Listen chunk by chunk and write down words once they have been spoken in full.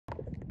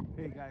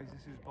Hey guys,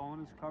 this is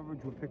bonus coverage.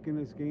 We're picking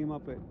this game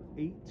up at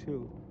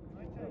 8-2.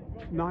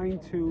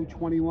 9-2,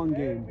 21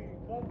 game.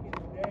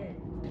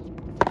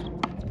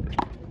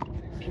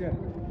 Yeah.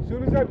 As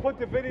soon as I put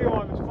the video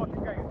on, this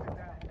fucking guy gets it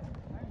down.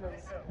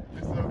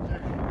 It's so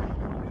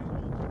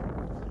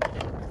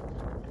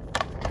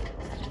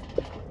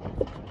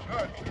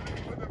cute.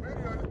 With the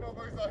video, this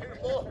motherfucker's out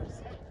hitting balls.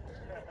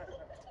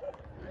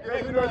 Yeah,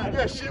 you know, you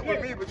get shit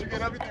with me, but you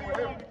get everything with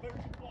him.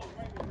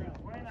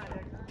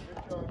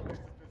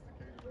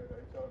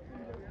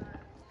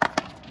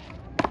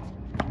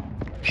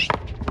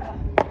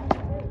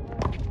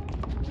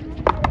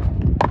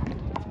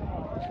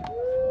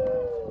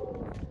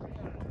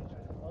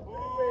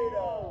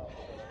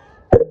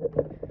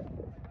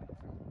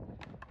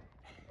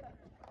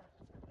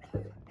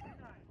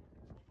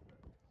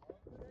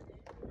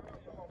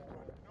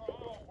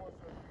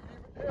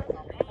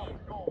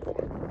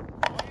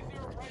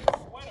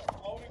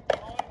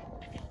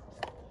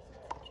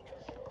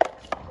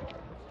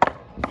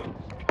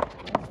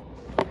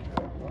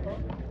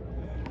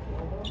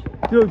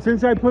 Dude,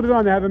 since I put it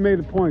on, I haven't made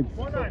a point.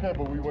 It's okay,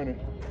 but we win it.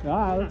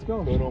 Ah, let's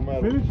go. So it don't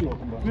matter. Finish it.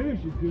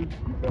 Finish it, dude.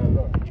 You bad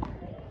luck.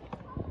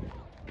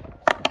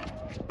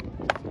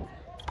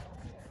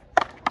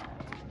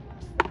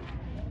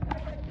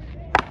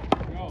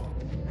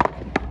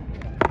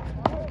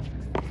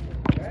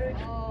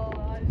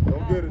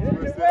 Don't get it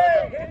twisted.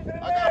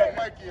 I got a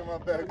Mikey in my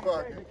back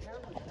pocket.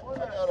 I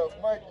got a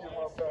Mikey in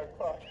my back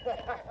pocket.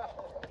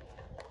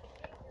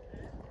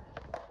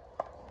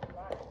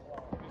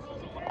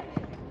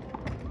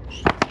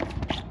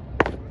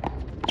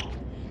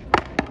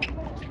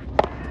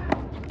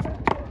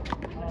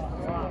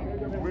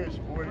 Wish,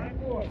 boy.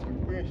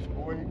 Wish,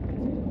 boy.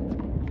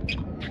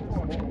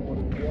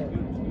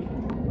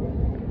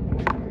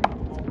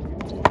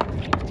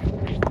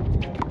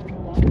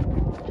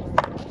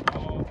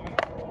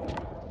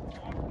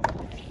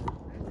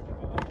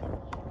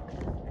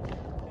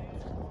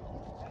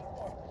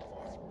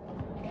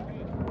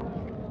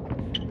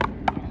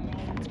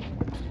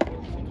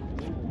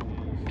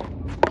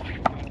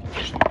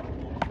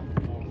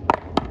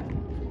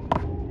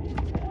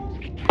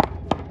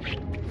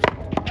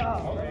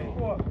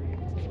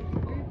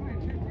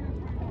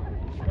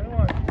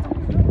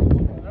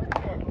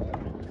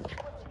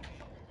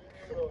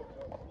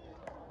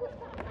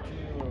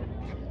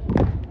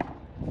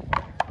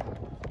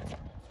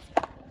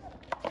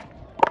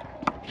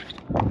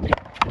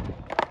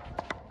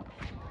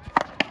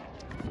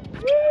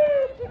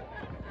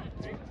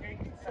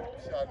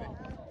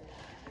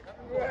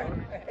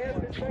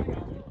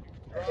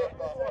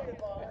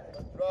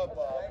 Drop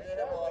ball. Me and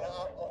him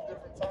on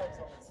different time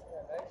zones.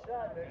 Nice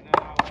shot, baby.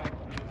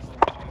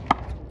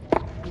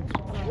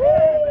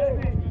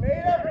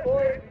 Made up for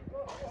it.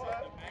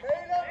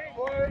 Made up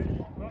for it.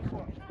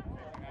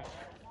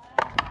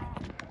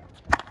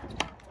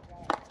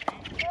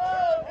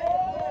 Oh!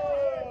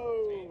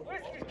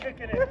 Whiskey's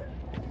kicking it.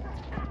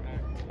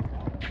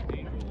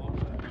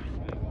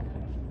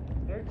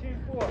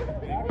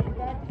 13-4.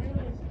 Back to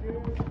you,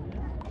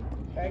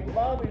 thank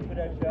Bobby for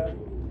that shot.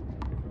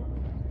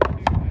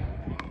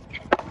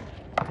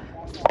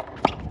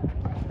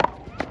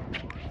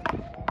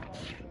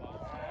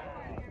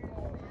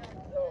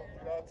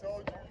 I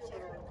told you you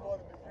should have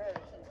recorded the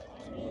game.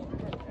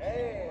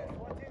 Damn.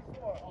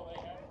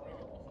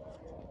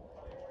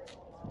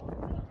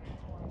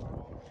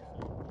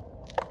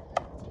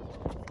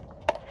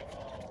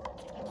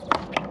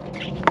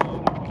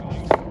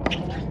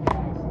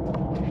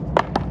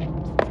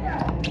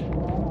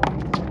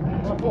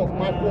 14-4.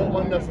 My fault,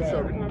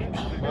 unnecessary. My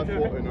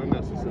fault and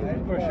unnecessary.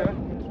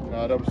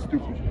 Nah, that was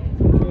stupid.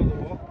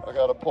 I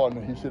got a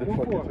partner, he should have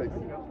fucking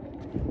taken it.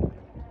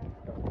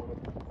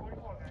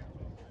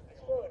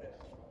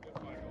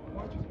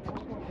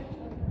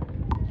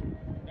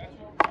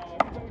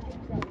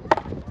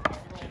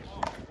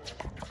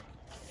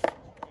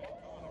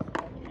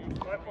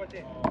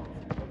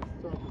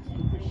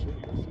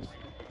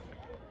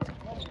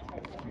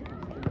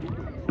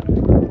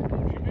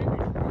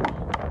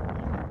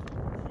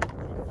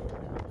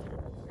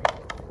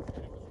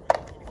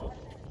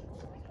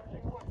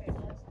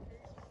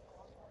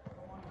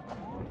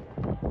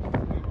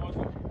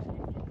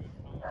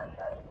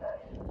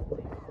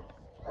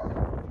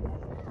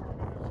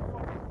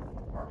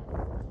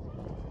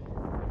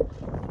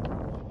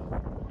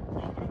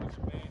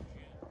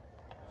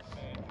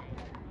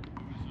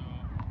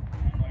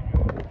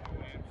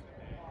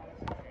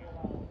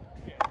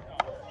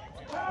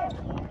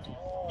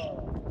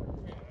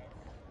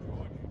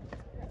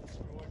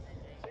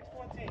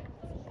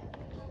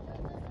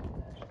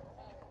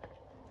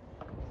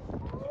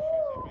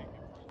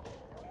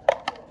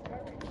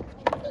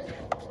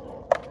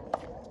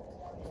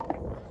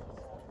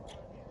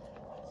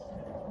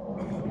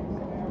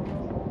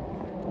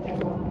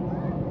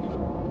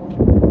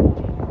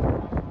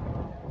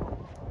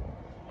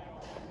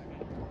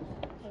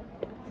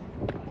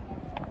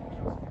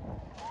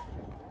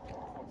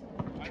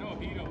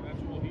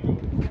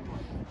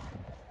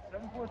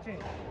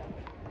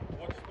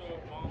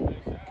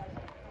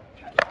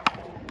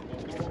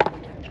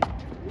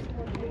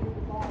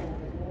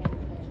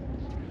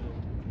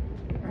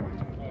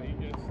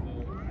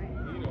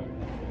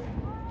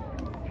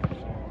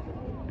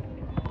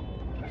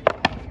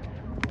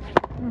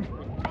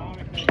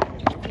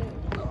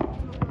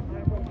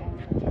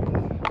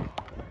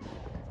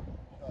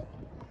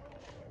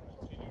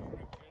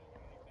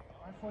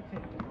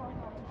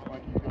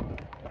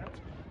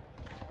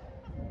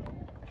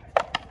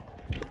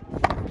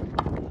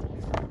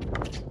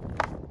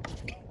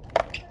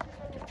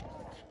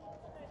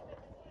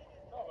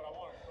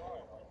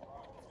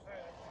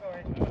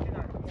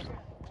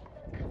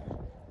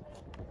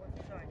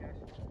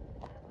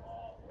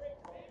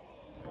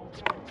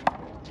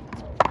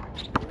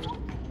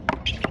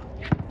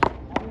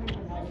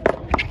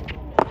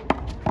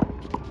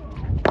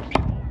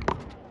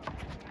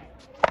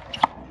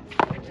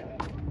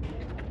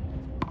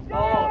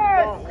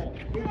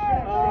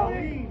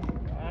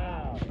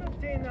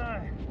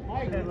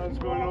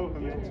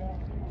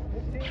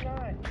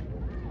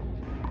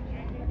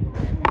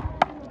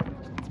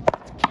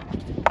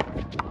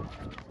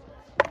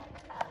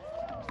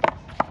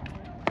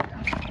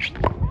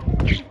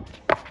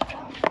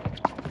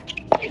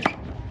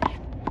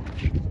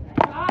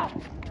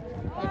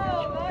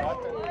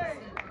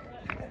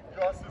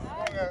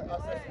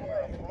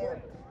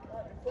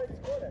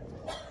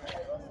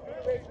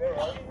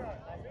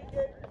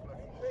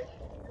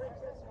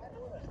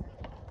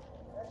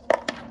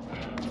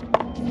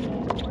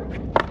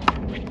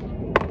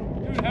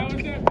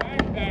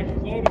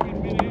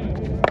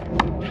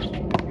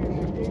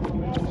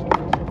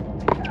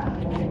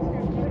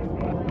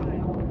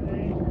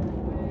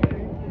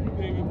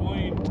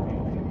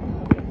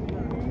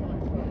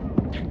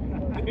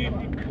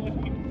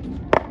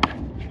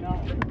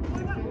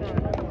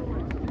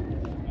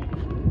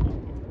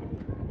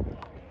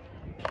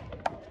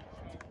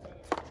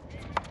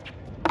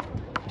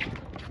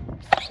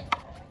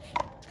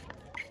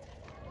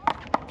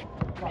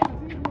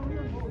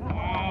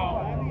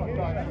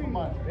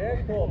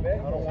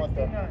 want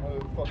that.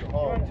 It's fucking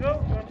hard. 1-2?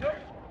 1-2?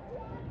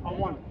 I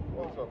won.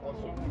 What's up?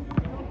 What's up?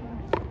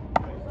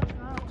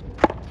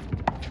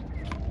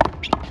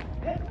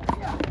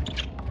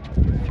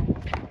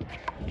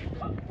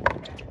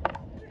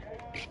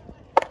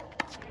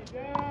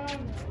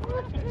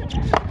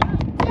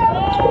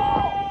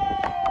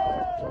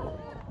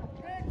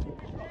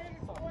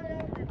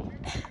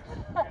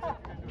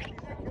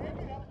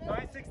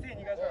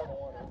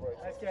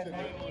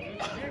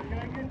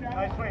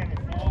 Nice playing.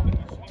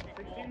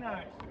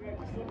 69.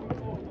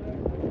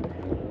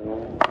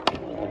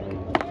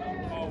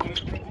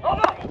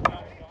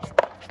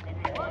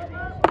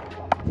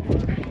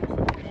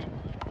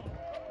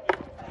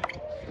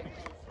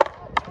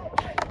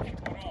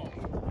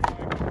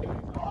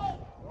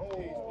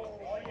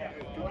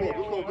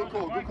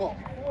 Good call.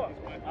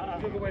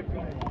 Took away from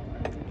me.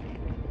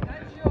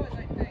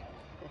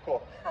 Good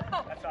call.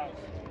 That's ours.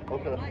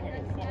 Okay. I'm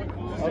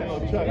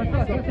gonna check.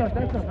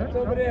 That's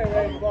over there,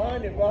 Ray.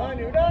 Behind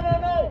you.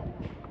 No.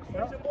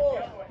 That's the ball.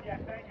 Yeah,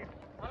 thank you.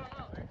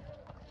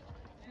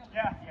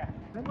 Yeah.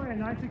 Remember at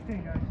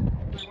 9-16, guys.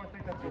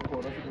 Good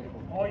call. That's a good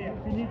call. Oh, yeah.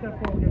 If you need that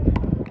ball, get it.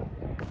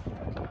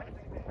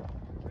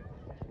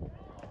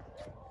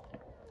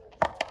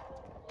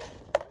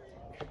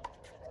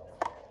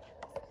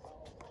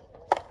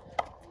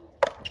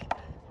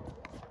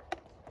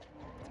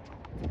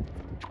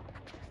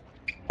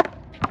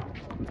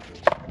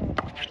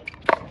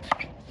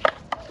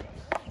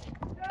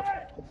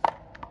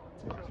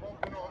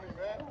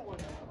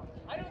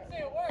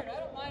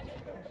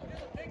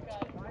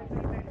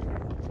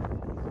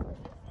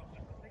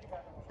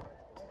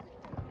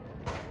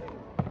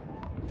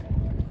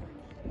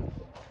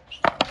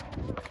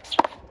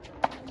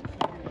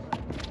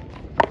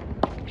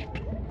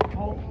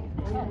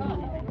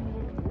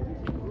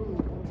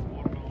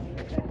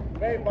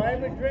 Ray, buy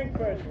him a drink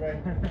first, Ray.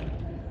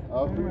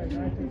 I'll do it. I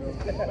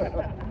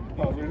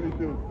really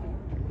do.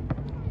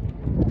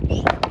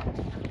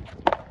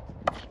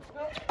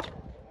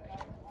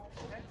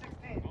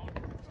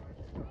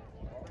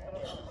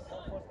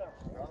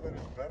 Now that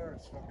it's better,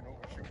 it's fucking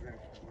overshooting. It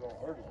don't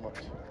hurt as much.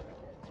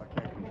 I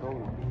can't control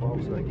it.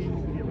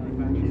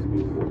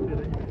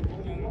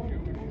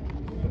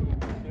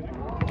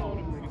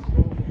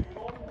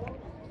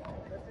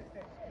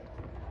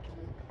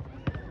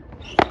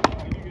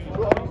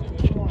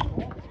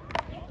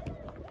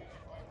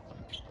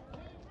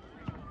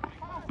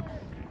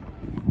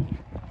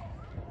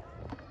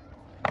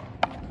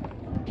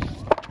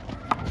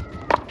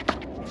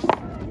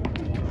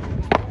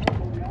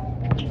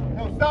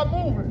 Stop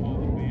moving.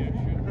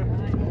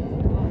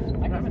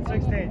 I got him at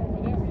 16.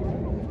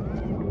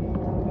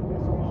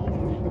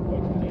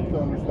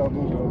 Tell me stop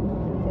moving.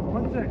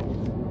 1-6.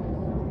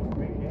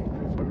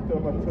 Every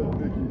time I touch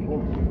Nick, he's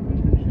walking.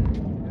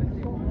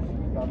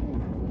 Stop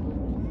moving.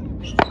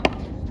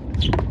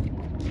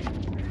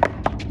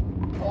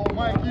 Oh,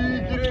 Mikey,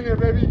 get in there,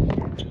 baby.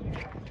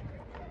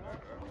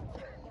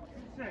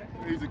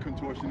 He's a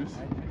contortionist.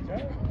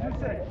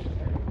 2-6.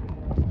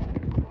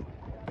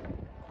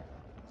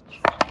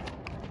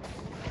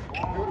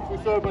 Beautiful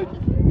serve, Mikey.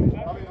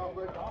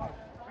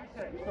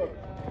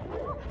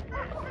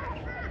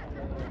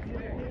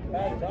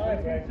 Bad time,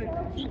 Ray.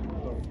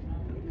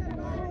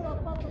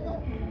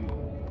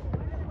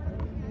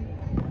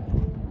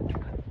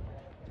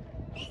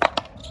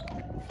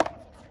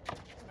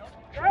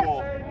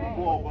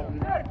 Ball, buddy.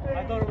 I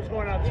thought it was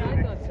going out too.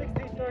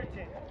 16-13.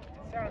 It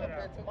sounded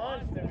out.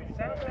 Monster. It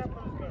sounded out,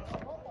 but it was good.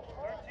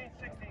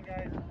 13-16,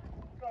 guys.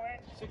 Go in.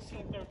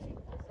 16-13.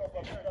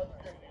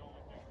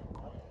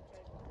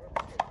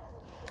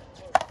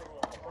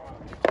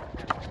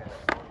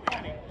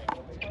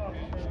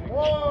 Come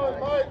on,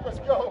 Mike, let's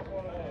go.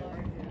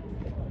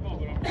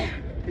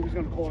 He was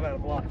going to call that a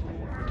block.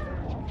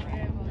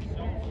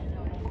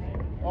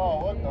 Oh,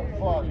 what the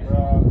fuck,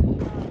 bro?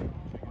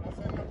 What's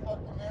in the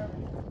fucking there?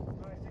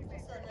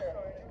 What's in there?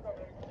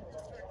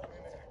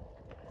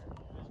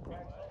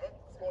 What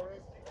score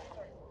is?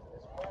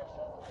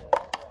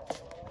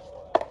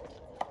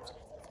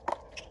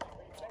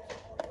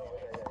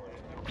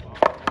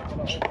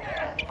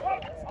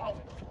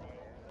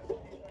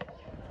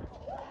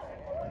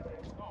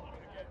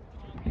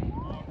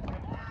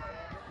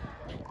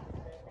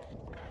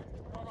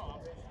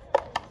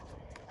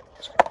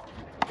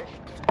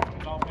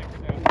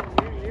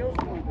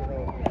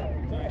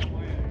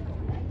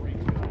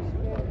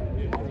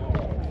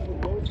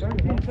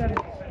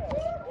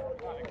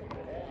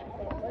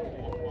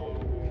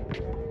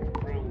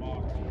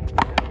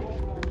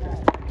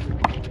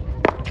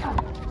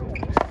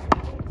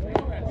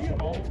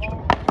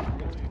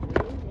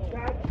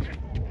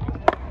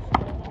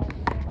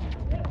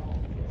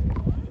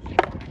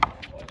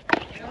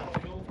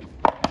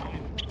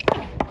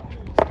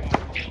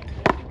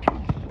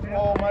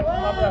 Oh, my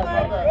bad.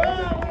 I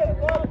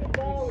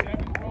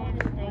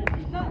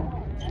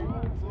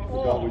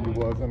forgot where you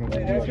was. I don't know.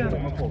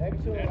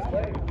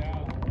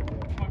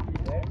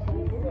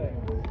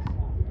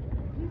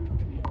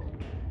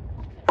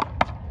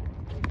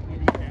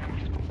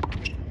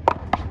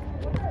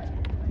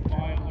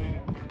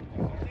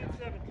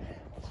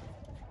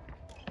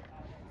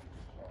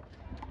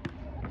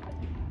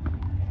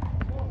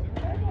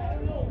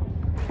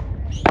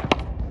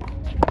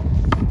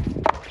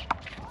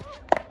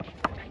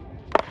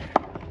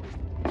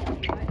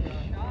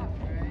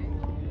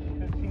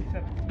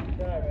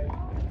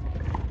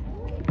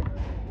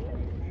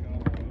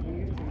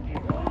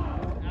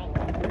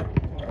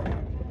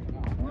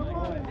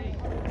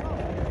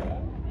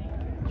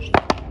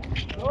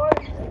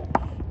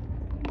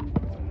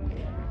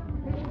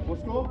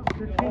 What's score?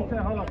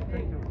 15-17. Hold on.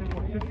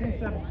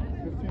 15-17.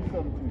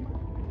 15-17.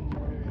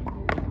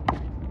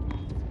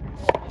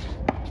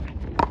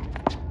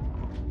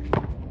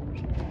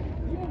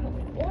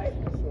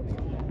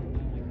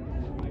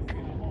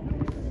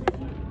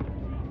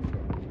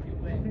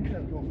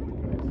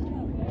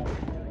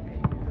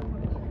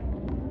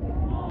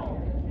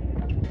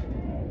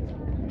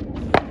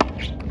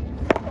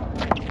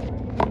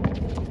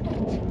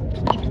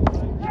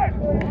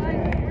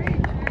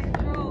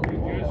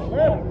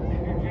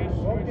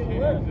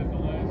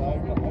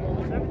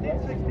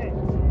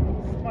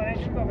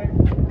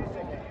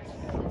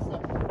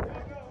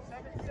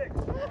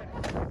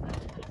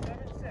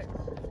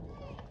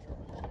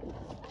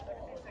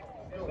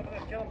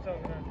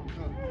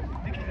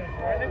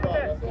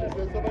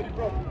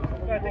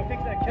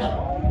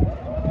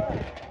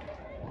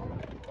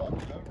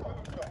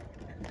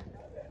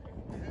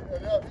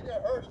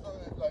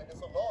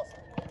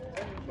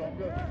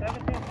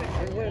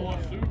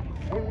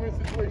 Win-win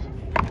situation.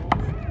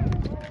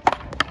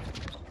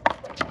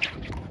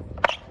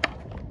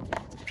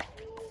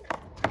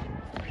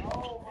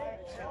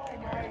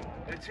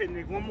 That's it,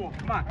 Nick. One more.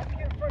 Come on.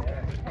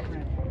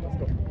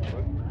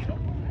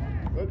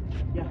 Good?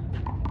 Yeah.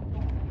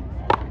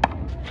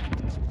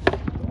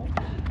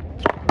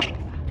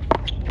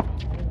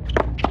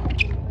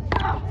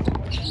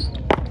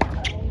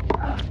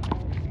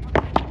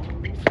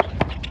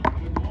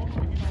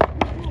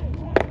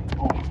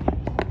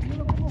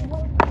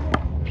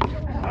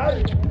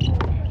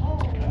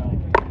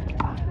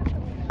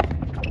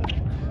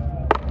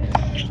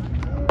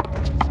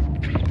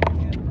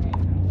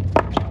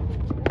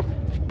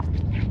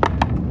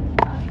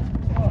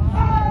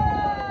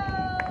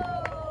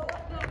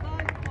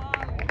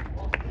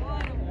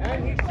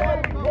 And he shot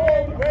the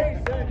goal, great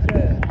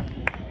Sanchez.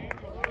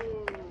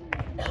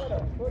 What a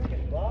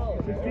freaking ball.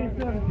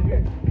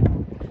 16-17.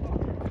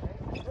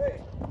 Great.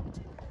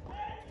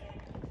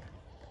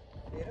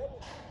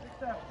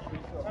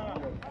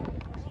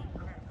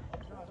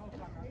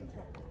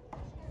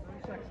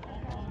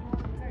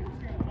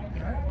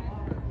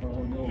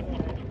 Oh no.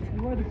 You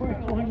ride the bike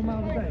 400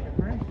 miles a day,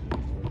 right?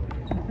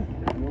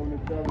 You're in the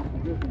travel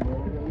position, man.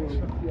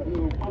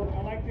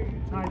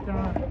 Hi,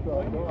 Don.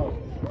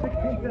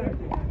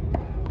 16-17.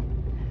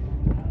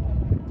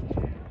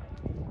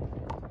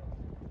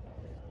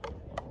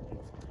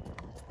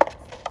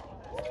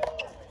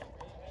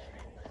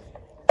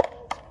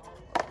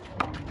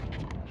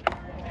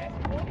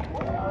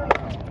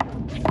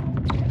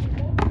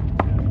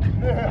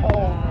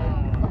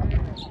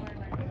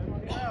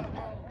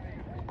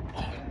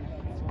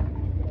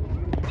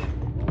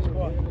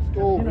 Let's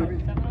go, baby.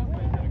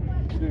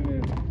 Get in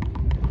there.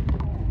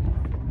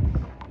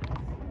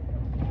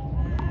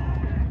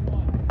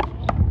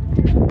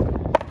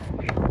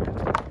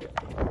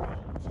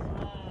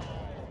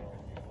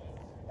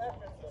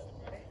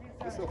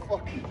 It's a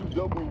fucking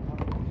double.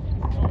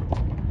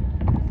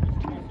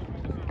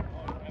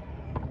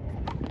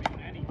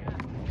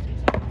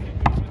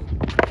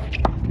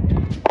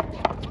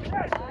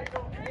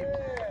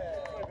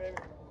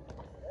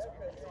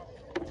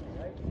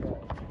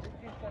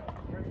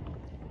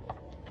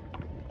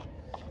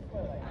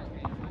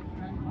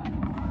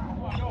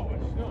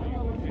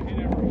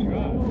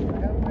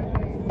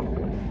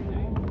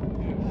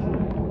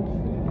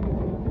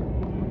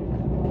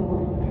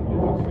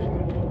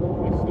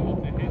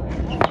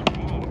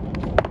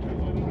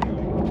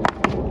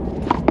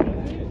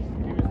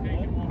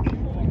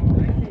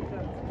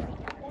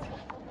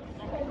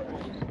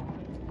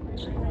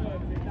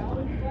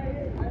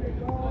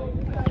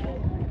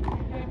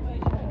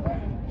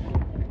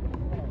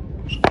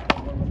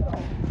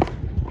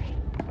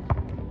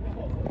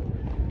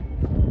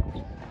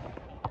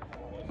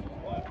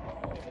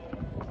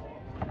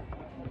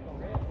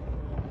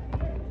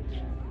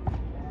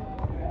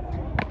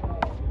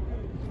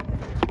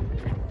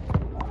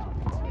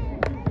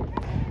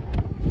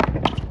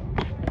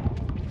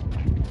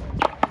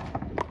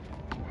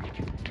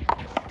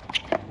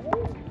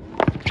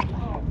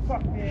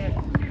 Fuck man.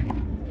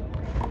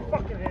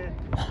 Fucking head.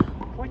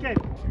 Point game.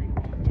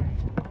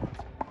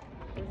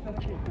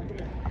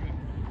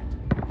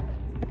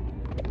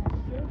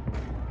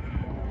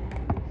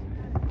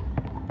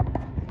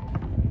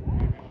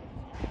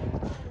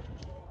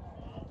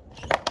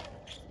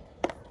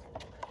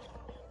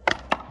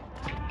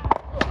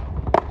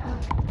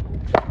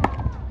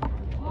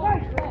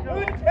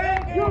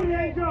 You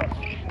Angel!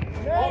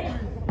 Nice.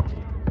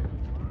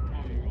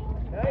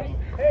 Nice.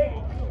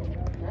 Hey.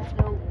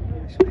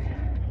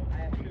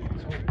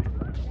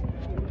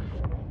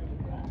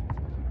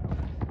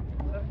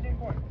 17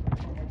 points.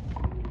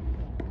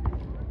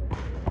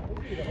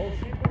 The whole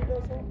sheep when he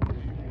does that?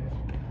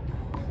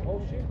 The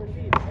whole sheep or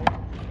feed? The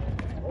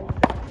whole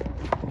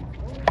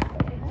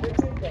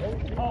chicken, the whole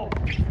sheep. Oh.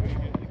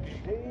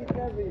 They eat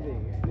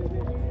everything.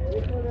 They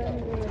put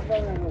everything in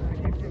front of us.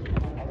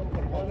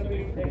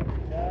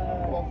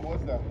 What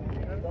was that?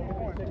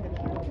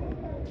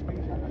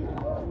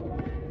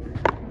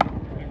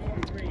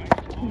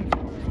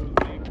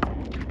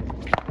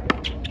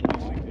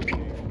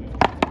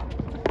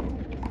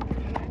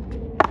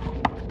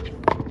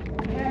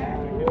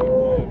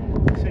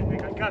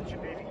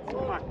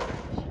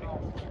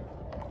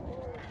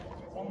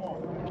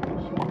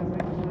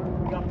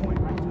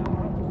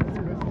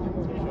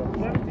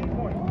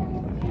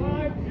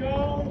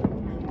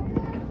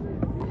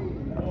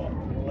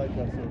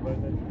 Go.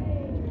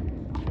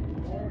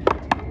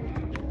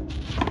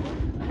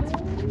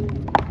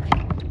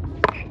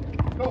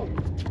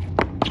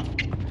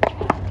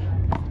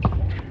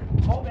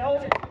 Hold it,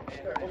 hold it.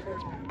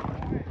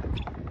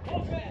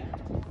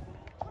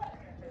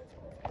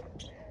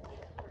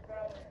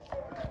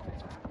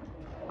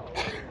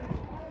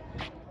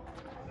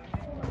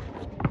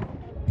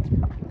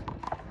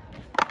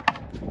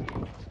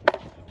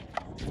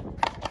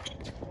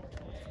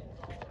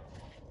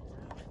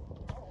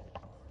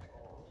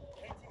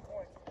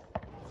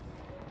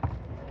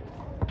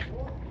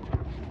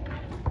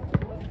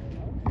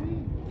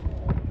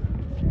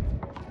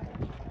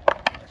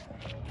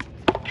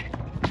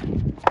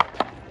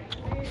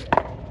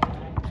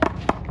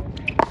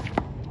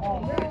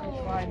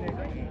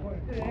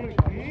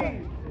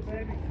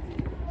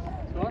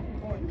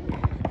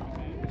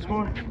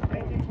 Score.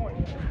 18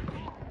 points.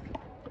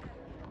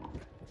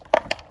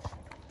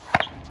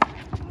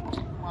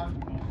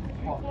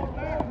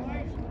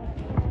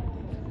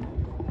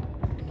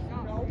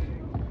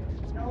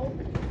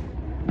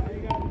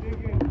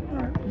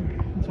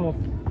 It's off.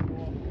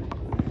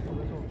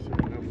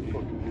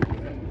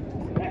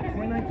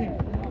 2019.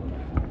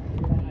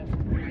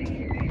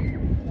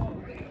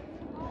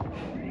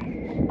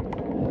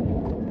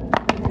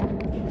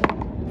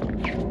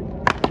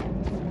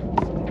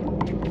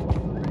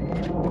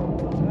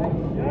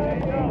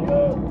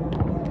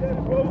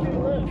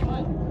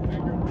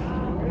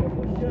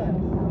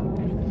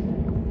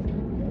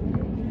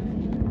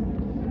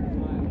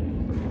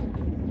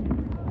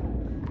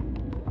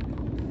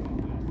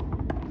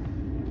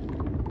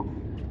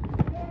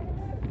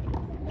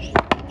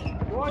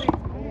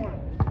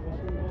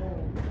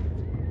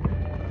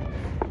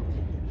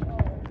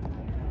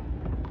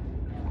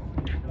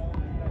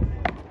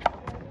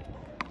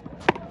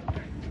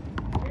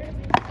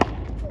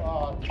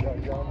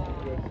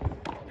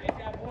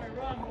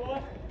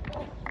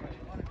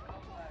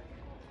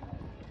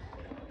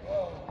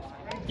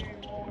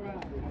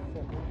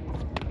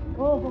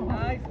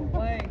 Nice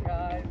playing,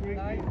 guys.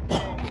 Nice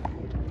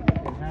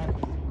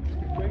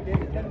playing.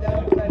 Didn't come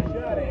down with that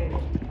shot, eh?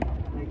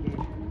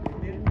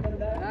 Didn't come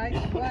down.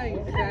 Nice playing,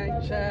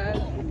 Sanchez.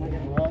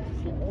 Well, I have to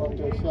think about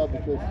that shot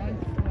because